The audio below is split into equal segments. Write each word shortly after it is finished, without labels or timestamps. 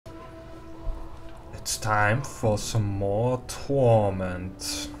It's time for some more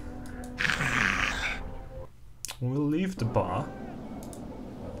Torment. We'll leave the bar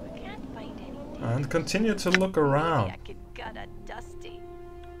and continue to look around.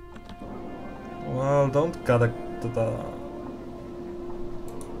 Well, don't gotta...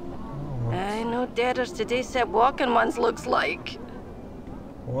 I know debtors today said walking ones looks like.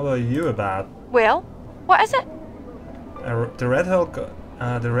 What are you about? Well, what is it? The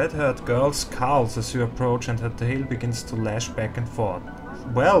red-haired girl scowls as you approach and her tail begins to lash back and forth.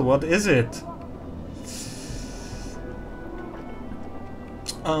 Well, what is it?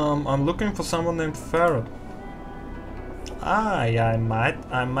 I'm looking for someone named Ferret. Aye,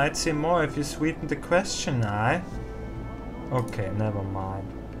 I might say more if you sweeten the question, aye? Okay, never mind.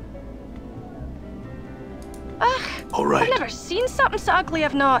 Ugh, all right. I've never seen something so ugly,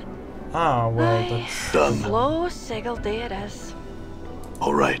 I've not. Ah, well, that's... Done. Slow sigil day it is.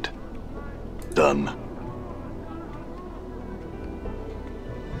 All right. Done.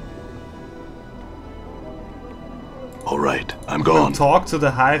 All right, I'm gone. Talk to the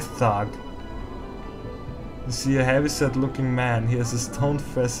hive thug. You see a heavyset looking man. He has a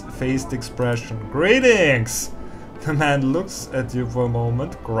stone-faced expression. Greetings! The man looks at you for a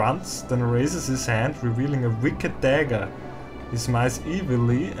moment, grunts, then raises his hand, revealing a wicked dagger. He smiles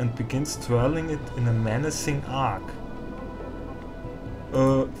evilly and begins twirling it in a menacing arc.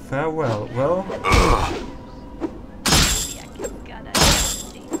 Farewell. Well...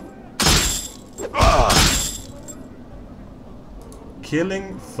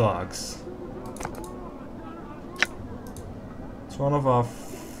 Killing thugs. It's one of our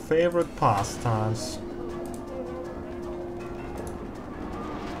favorite pastimes.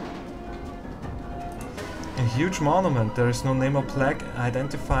 A huge monument. There is no name or plaque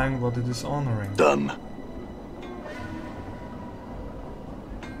identifying what it is honoring. Done.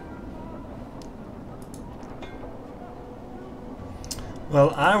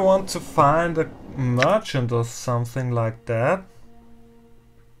 Well, I want to find a merchant or something like that.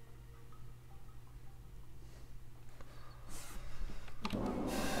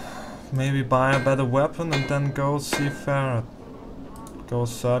 Maybe buy a better weapon and then go see Ferret. Go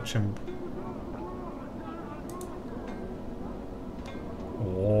search him.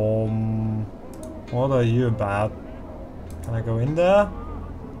 What are you about? Can I go in there?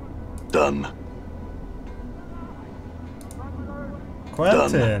 Done.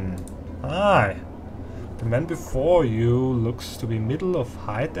 Quentin! Done. Hi! The man before you looks to be middle of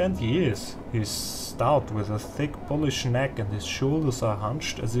height and years. He's stout with a thick bullish neck and his shoulders are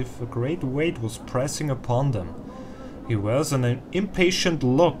hunched as if a great weight was pressing upon them. He wears an impatient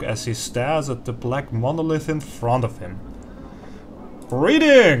look as he stares at the black monolith in front of him.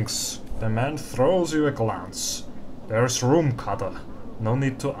 Greetings! The man throws you a glance. There's room, Cutter. No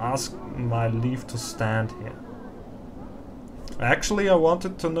need to ask my leave to stand here. Actually, I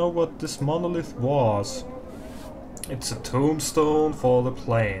wanted to know what this monolith was. It's a tombstone for the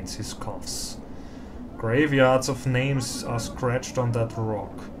plains, he scoffs. Graveyards of names are scratched on that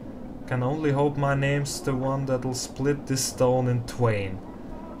rock. Can only hope my name's the one that'll split this stone in twain.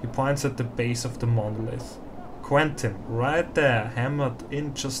 He points at the base of the monolith. Quentin, right there, hammered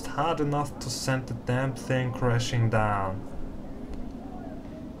in just hard enough to send the damn thing crashing down.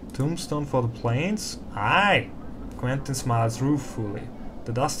 Tombstone for the plains? Aye! Quentin smiles ruefully.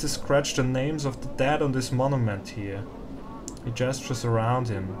 The dust has scratched the names of the dead on this monument here. He gestures around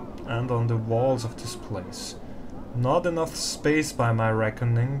him and on the walls of this place. Not enough space by my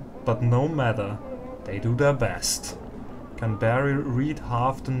reckoning, but no matter. They do their best. Can barely read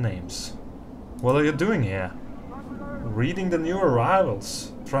half the names. What are you doing here? Reading the new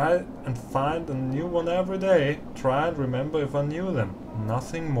arrivals. Try and find a new one every day. Try and remember if I knew them.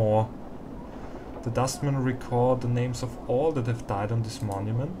 Nothing more. The dustmen record the names of all that have died on this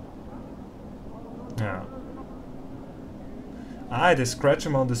monument. Yeah. Aye, they scratch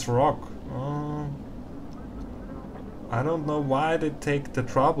him on this rock. I don't know why they take the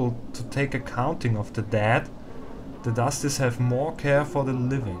trouble to take accounting of the dead. The Dusties have more care for the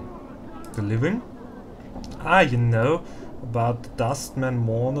living. The living? Ah, you know about the dustmen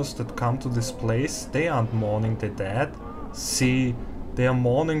mourners that come to this place. They aren't mourning the dead. See, they are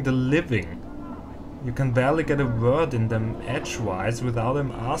mourning the living. You can barely get a word in them edgewise without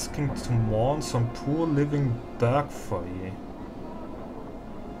them asking to mourn some poor living berg for ye.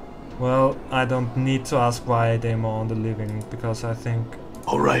 Well, I don't need to ask why they mourn the living, because I think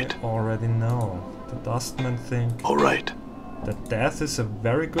I already know. The dustmen think that death is a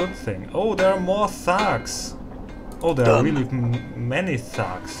very good thing. Oh, there are more thugs! Oh, there are really many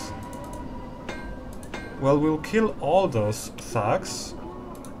thugs. Well, we'll kill all those thugs.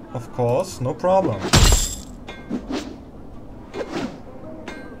 of course, no problem.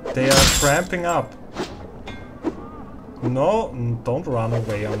 They are cramping up. No, don't run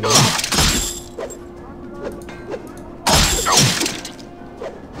away on me.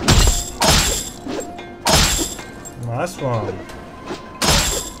 Nice one.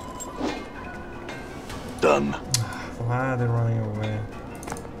 Done. Why are they running away?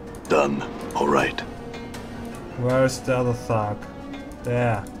 Done. All right. Where's the other thug?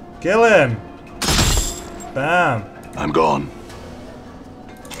 There. Kill him! Bam! I'm gone.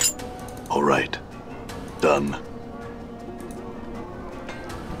 All right. Done.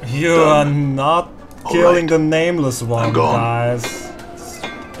 You Done. are not All killing right. the Nameless One, I'm gone. guys. It's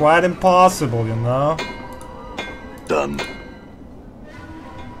quite impossible, you know? Done.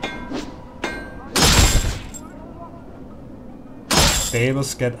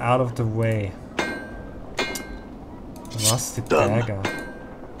 Babus, get out of the way. Rusty Done. dagger.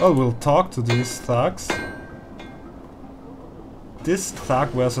 Well, we'll talk to these thugs. This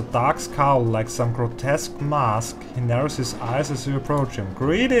thug wears a dark scowl like some grotesque mask. He narrows his eyes as you approach him.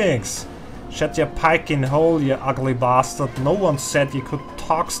 Greetings! Shut your pike in hole, you ugly bastard. No one said you could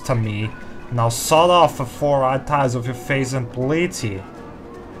talk to me. Now sod off the four-eyed ties of your face and bleety.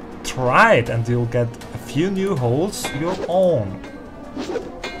 Try it and you'll get a few new holes your own.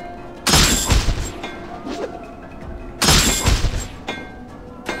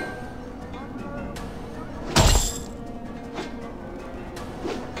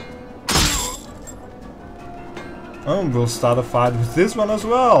 Oh, we'll start a fight with this one as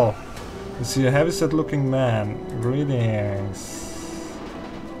well. You see a heavyset looking man. Greetings.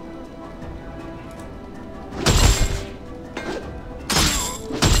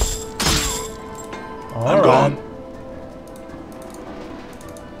 I'm gone.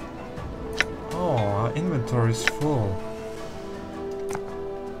 Oh, our inventory is full.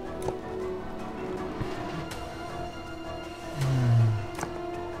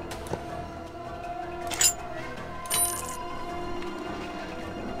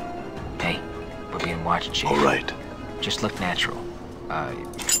 Hey, we're being watched, Chief. All right. Just look natural.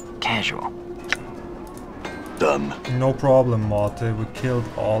 Casual. Done. No problem, Morty. We killed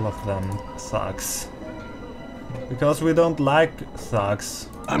all of them. Thugs. Because we don't like thugs.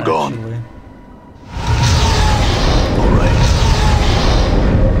 I'm actually. gone. All right.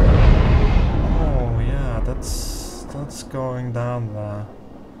 Oh yeah, that's going down there.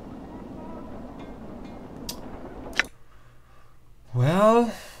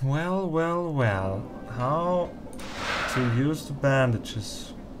 Well. How to use the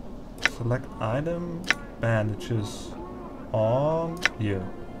bandages? Select item, bandages on you.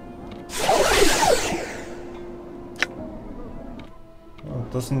 Well,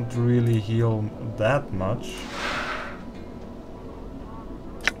 it doesn't really heal that much.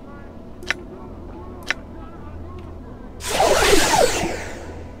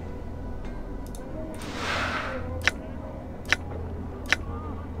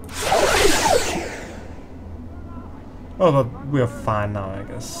 Oh, but we're fine now, I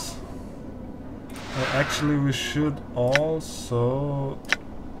guess. Well, actually, we should also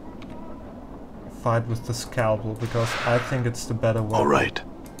fight with the scalpel, because I think it's the better weapon. All right.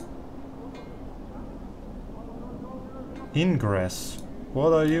 Ingress.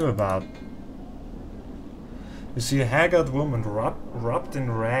 What are you about? You see a haggard woman wrapped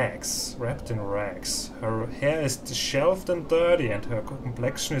in rags. Her hair is disheveled and dirty, and her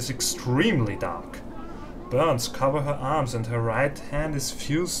complexion is extremely dark. Burns cover her arms, and her right hand is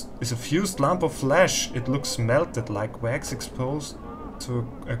a fused lump of flesh. It looks melted like wax exposed to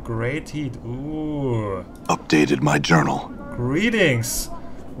a great heat. Ooh. Updated my journal. Greetings!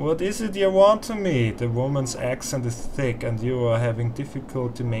 What is it you want to me? The woman's accent is thick, and you are having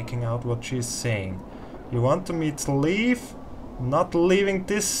difficulty making out what she is saying. You want me to leave? Not leaving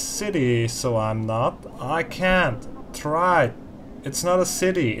this city, so I'm not. I can't. Try. It's not a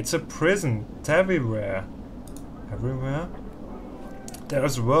city, it's a prison. It's everywhere. Everywhere?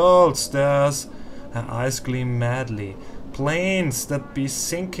 There's worlds, there's... Her eyes gleam madly. Plains that be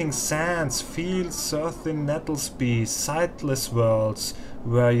sinking sands, fields, earthy nettles be, sightless worlds,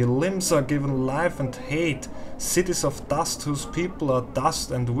 where your limbs are given life and hate, cities of dust whose people are dust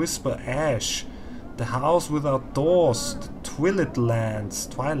and whisper ash, the house without doors, the twilight lands,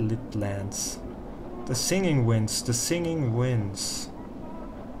 the singing winds.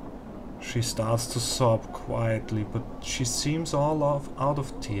 She starts to sob quietly, but she seems all out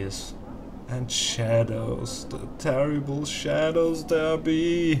of tears. And shadows, the terrible shadows there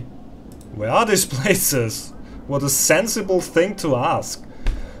be. Where are these places? What a sensible thing to ask.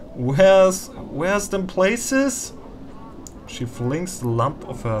 Where's them places? She flings the lump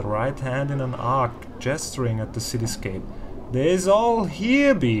of her right hand in an arc, gesturing at the cityscape. There's all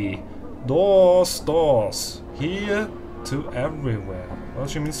here be. Doors, doors. Here to everywhere. Well,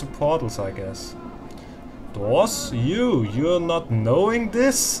 she means the portals, I guess. Doors? You're not knowing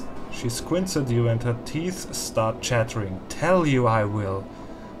this? She squints at you and her teeth start chattering. Tell you I will.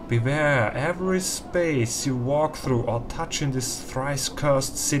 Beware, every space you walk through or touch in this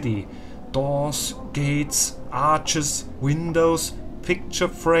thrice-cursed city. Doors, gates, arches, windows, picture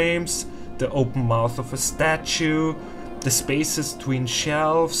frames, the open mouth of a statue, the spaces between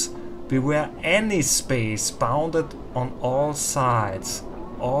shelves. Beware any space bounded on all sides.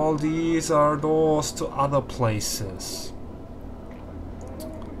 All these are doors to other places.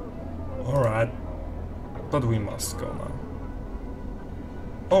 Alright, but we must go now.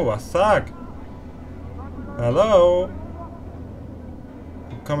 Oh, a thug! Hello?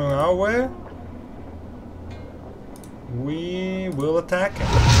 You coming our way? We will attack him.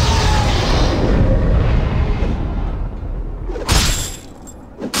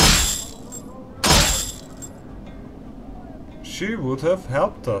 She would have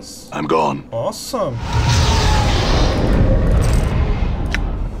helped us. I'm gone. Awesome.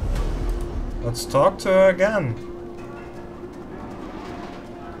 Let's talk to her again.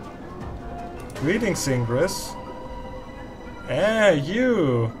 Greetings, Ingress. Hey,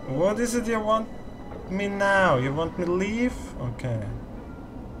 you! What is it you want me now? You want me to leave? Okay.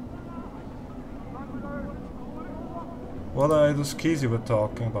 What are those keys you were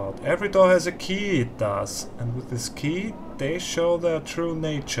talking about? Every door has a key, it does. And with this key, they show their true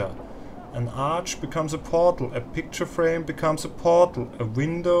nature. An arch becomes a portal, a picture frame becomes a portal, a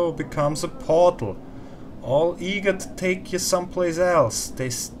window becomes a portal. All eager to take you someplace else, they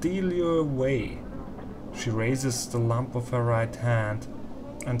steal you away. She raises the lump of her right hand,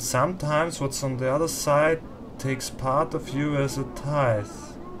 and sometimes what's on the other side takes part of you as a tithe.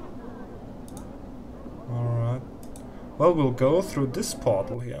 Alright. Well, we'll go through this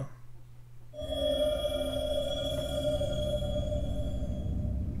portal here.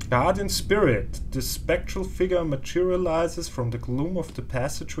 Guardian Spirit. This spectral figure materializes from the gloom of the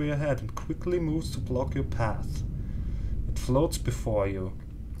passageway ahead and quickly moves to block your path. It floats before you,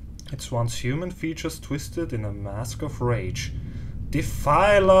 its once human features twisted in a mask of rage.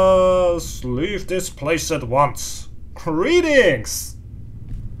 Defilers! Leave this place at once! Greetings!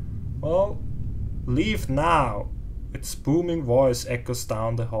 Well, leave now. Its booming voice echoes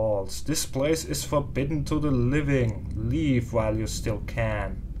down the halls. This place is forbidden to the living. Leave while you still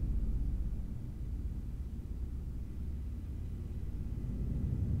can.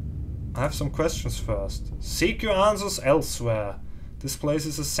 I have some questions first. Seek your answers elsewhere. This place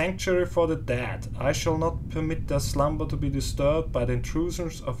is a sanctuary for the dead. I shall not permit their slumber to be disturbed by the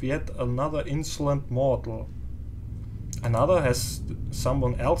intrusions of yet another insolent mortal. Another? Has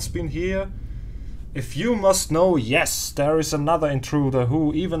someone else been here? If you must know, yes, there is another intruder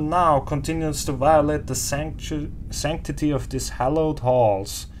who, even now, continues to violate the sanctity of these hallowed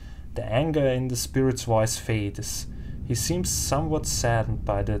halls. The anger in the spirit's voice fades. He seems somewhat saddened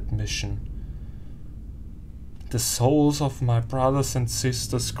by the admission. The souls of my brothers and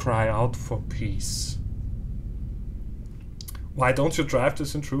sisters cry out for peace. Why don't you drive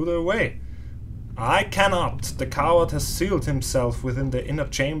this intruder away? I cannot! The coward has sealed himself within the inner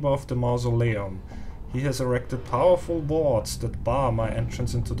chamber of the Mausoleum. He has erected powerful wards that bar my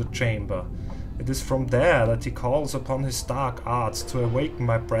entrance into the chamber. It is from there that he calls upon his dark arts to awaken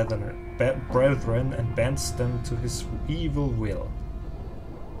my brethren and bends them to his evil will.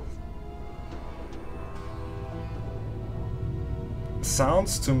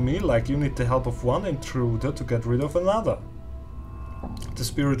 Sounds to me like you need the help of one intruder to get rid of another. The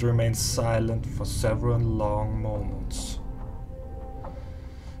spirit remains silent for several long moments.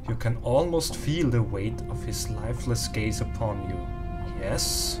 You can almost feel the weight of his lifeless gaze upon you.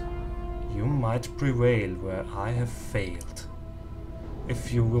 Yes, you might prevail where I have failed.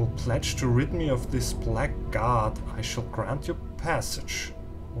 If you will pledge to rid me of this black god, I shall grant you passage.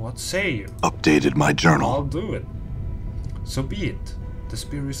 What say you? Updated my journal. I'll do it. So be it. The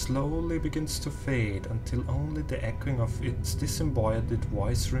spirit slowly begins to fade until only the echoing of its disembodied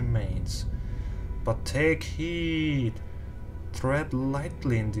voice remains. But take heed. Tread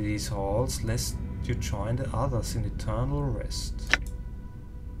lightly in these halls, lest you join the others in eternal rest.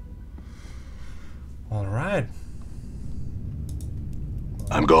 Alright.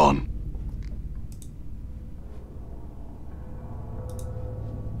 I'm gone.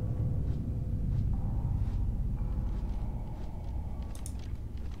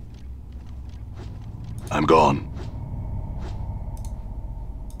 I'm gone.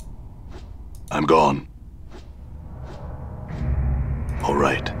 I'm gone.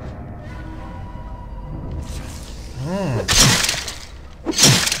 Oh,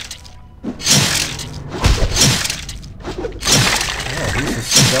 he's a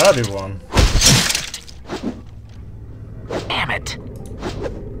sturdy one. Damn it.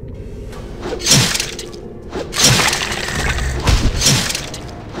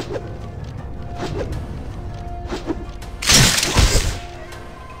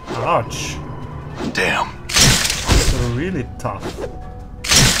 Ouch. Damn. These are really tough.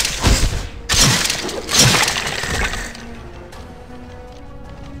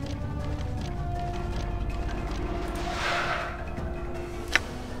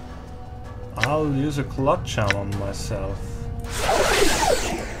 I'll use a clock charm on myself.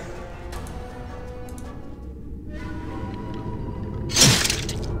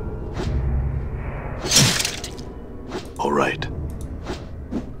 All right.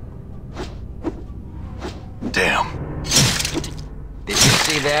 Damn. Did you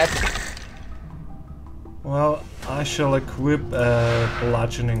see that? Well, I shall equip a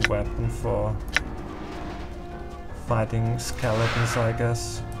bludgeoning weapon for fighting skeletons, I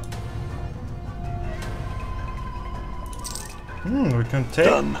guess. We can take...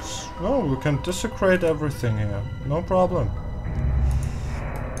 Done. Oh, we can desecrate everything here. No problem.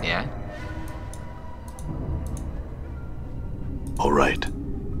 Yeah? All right.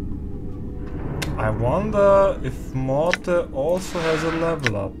 I wonder if Morte also has a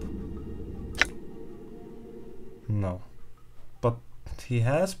level up. No. But he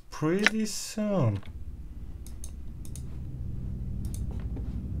has pretty soon.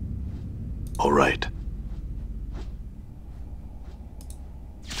 All right.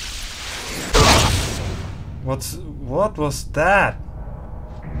 What was that?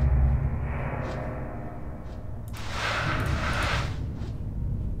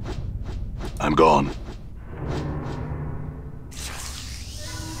 I'm gone.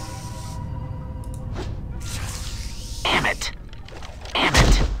 Damn it. Damn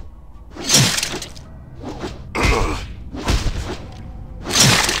it.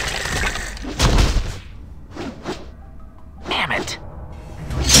 Damn it.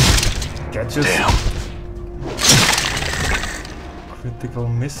 Get your Damn. critical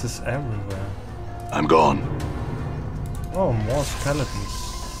misses everywhere. I'm gone. Oh, more skeletons.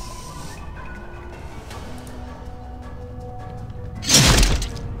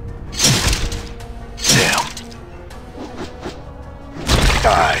 Damn.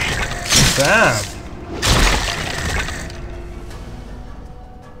 Die. Damn!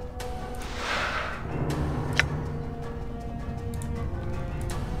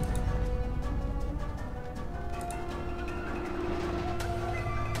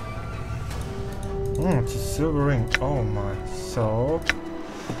 It's a silver ring. Oh my. So...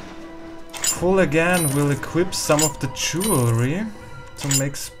 Full again will equip some of the jewelry to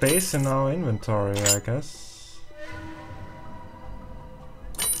make space in our inventory, I guess.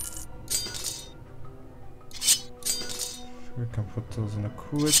 We can put those in a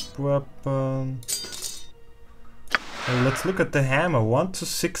equipped weapon. Well, let's look at the hammer. 1 to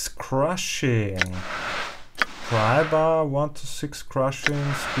 6 crushing. Pry bar 1 to 6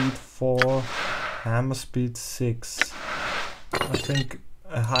 crushing. Speed 4. Hammer speed 6. I think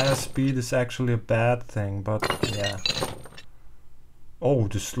a higher speed is actually a bad thing, but yeah. Oh,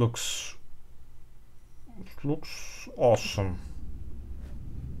 this looks awesome.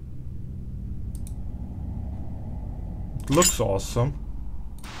 It looks awesome.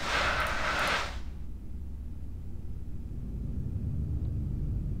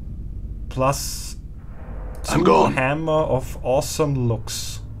 Plus 2 hammer of awesome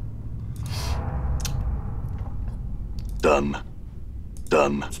looks. Done.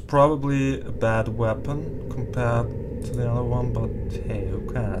 Done. It's probably a bad weapon compared to the other one, but hey,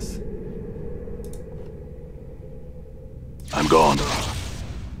 who cares? I'm gone.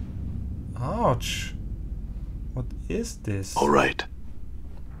 Ouch. What is this? All right.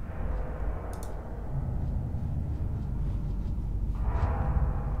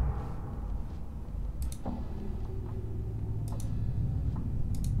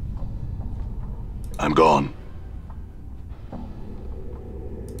 I'm gone.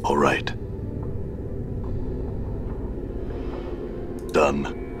 All right. Done.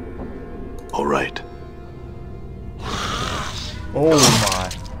 All right. Oh my.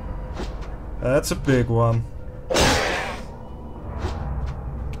 That's a big one.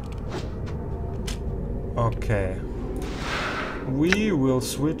 Okay. We will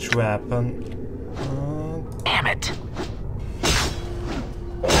switch weapon. Damn it.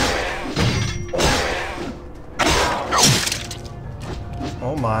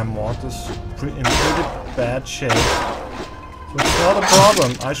 Oh my, Mortis in pretty bad shape. So it's not a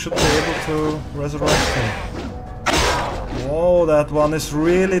problem. I should be able to resurrect him. Oh, that one is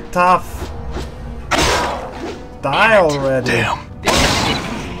really tough. Die already. Damn.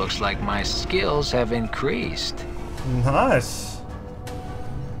 Damn it. Looks like my skills have increased. Nice.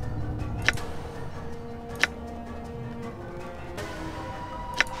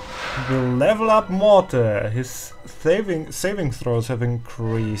 We'll level up Mortar. His saving throws have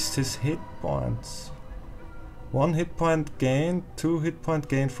increased. His hit points. 1 hit point gained, 2 hit point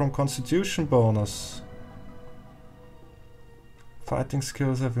gained from Constitution bonus. Fighting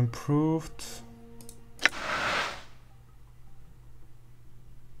skills have improved.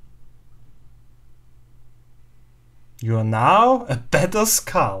 You are now a better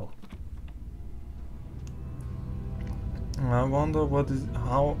skull. I wonder what is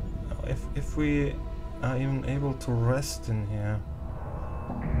how if we are even able to rest in here.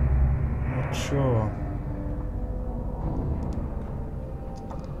 Not sure.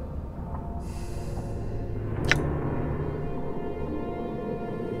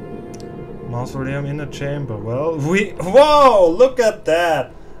 Mausoleum inner chamber. Well, whoa! Look at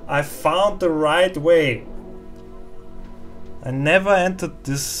that! I found the right way. I never entered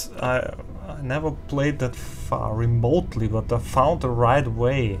this. I never played that far remotely, but I found the right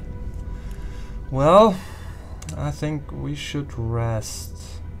way. Well, I think we should rest.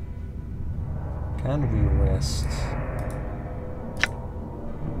 Can we rest?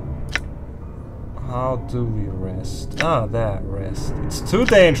 How do we rest? Ah, there, rest. It's too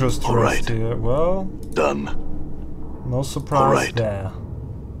dangerous to rest here. Well, done. No surprise right. there.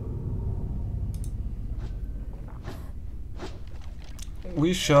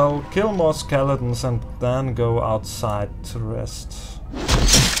 We shall kill more skeletons and then go outside to rest.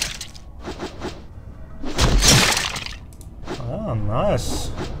 Ah,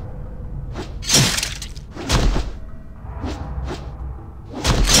 nice.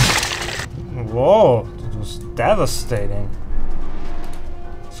 Whoa, that was devastating.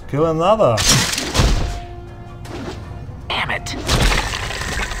 Let's kill another. Damn it.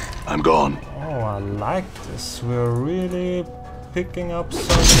 I'm gone. Oh, I like this. We're really picking up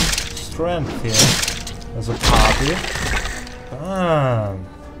some strength here as a party. Bam.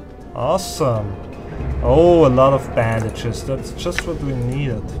 Awesome. Oh, a lot of bandages. That's just what we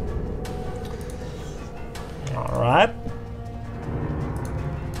needed. Alright.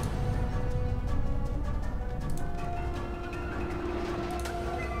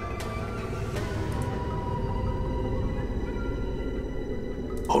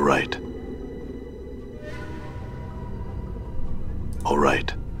 All right. All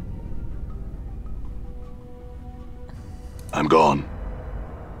right. I'm gone.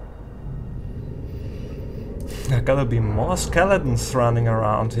 There gotta be more skeletons running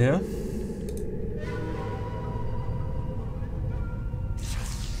around here.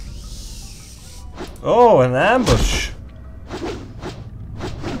 Oh, an ambush!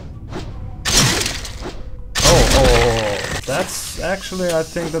 Oh, that's actually, I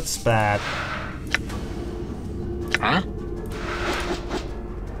think that's bad. Huh?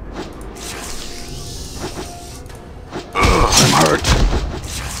 I'm hurt.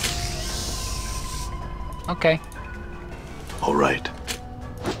 Okay. All right.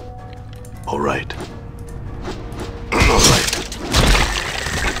 All right. All right.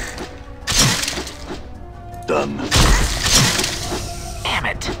 Done. Damn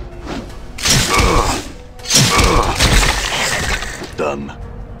it. Done.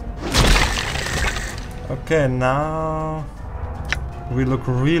 Okay, now we look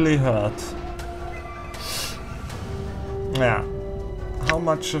really hurt. Yeah. How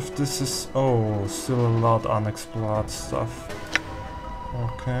much of this is... Oh, still a lot unexplored stuff.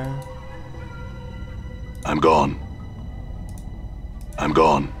 Okay. I'm gone. I'm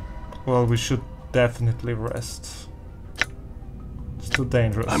gone. Well, we should definitely rest. It's too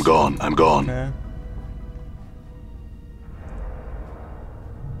dangerous. I'm gone. I'm gone. Okay.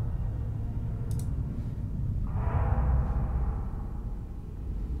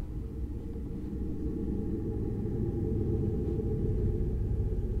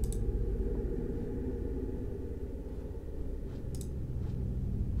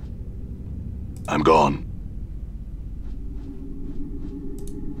 I'm gone.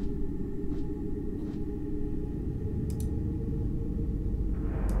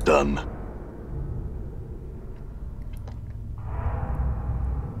 Done.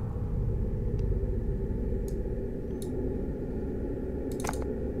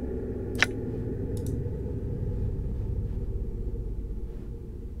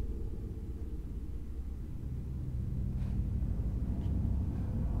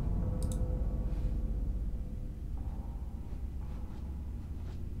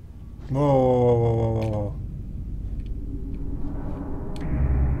 Whoa.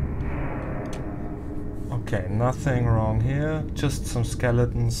 Okay, nothing wrong here. Just some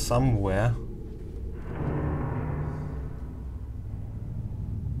skeletons somewhere.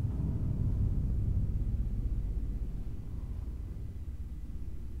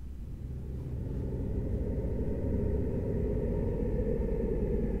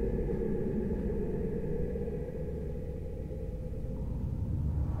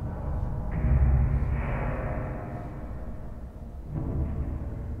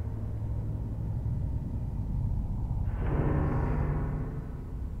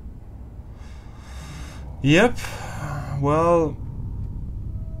 Yep, well,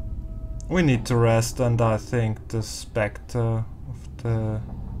 we need to rest, and I think the spectre of the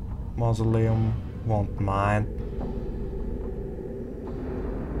Mausoleum won't mind.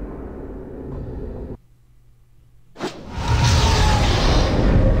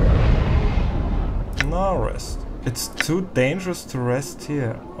 No rest. It's too dangerous to rest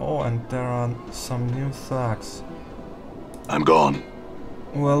here. Oh, and there are some new thugs. I'm gone.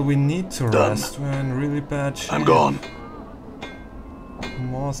 Well, we need to Done. rest. We're in really bad shape. I'm gone.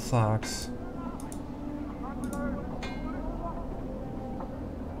 More thugs.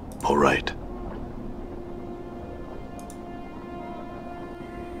 All right.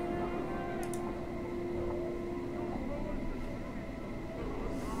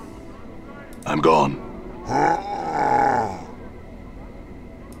 I'm gone.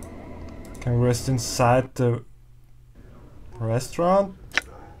 Can we rest inside the restaurant?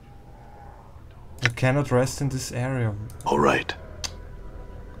 We cannot rest in this area. All right.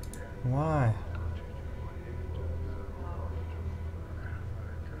 Why?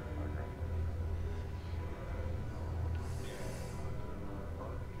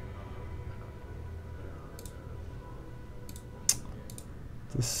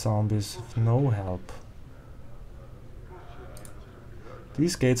 This zombie is of no help.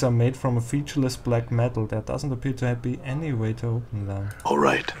 These gates are made from a featureless black metal. There doesn't appear to be any way to open them. All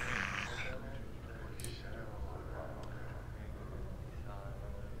right.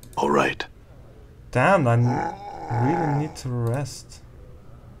 All right. Damn, I really need to rest.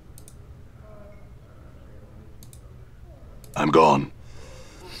 I'm gone.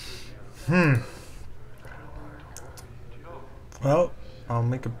 Well, I'll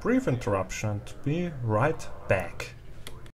make a brief interruption to be right back.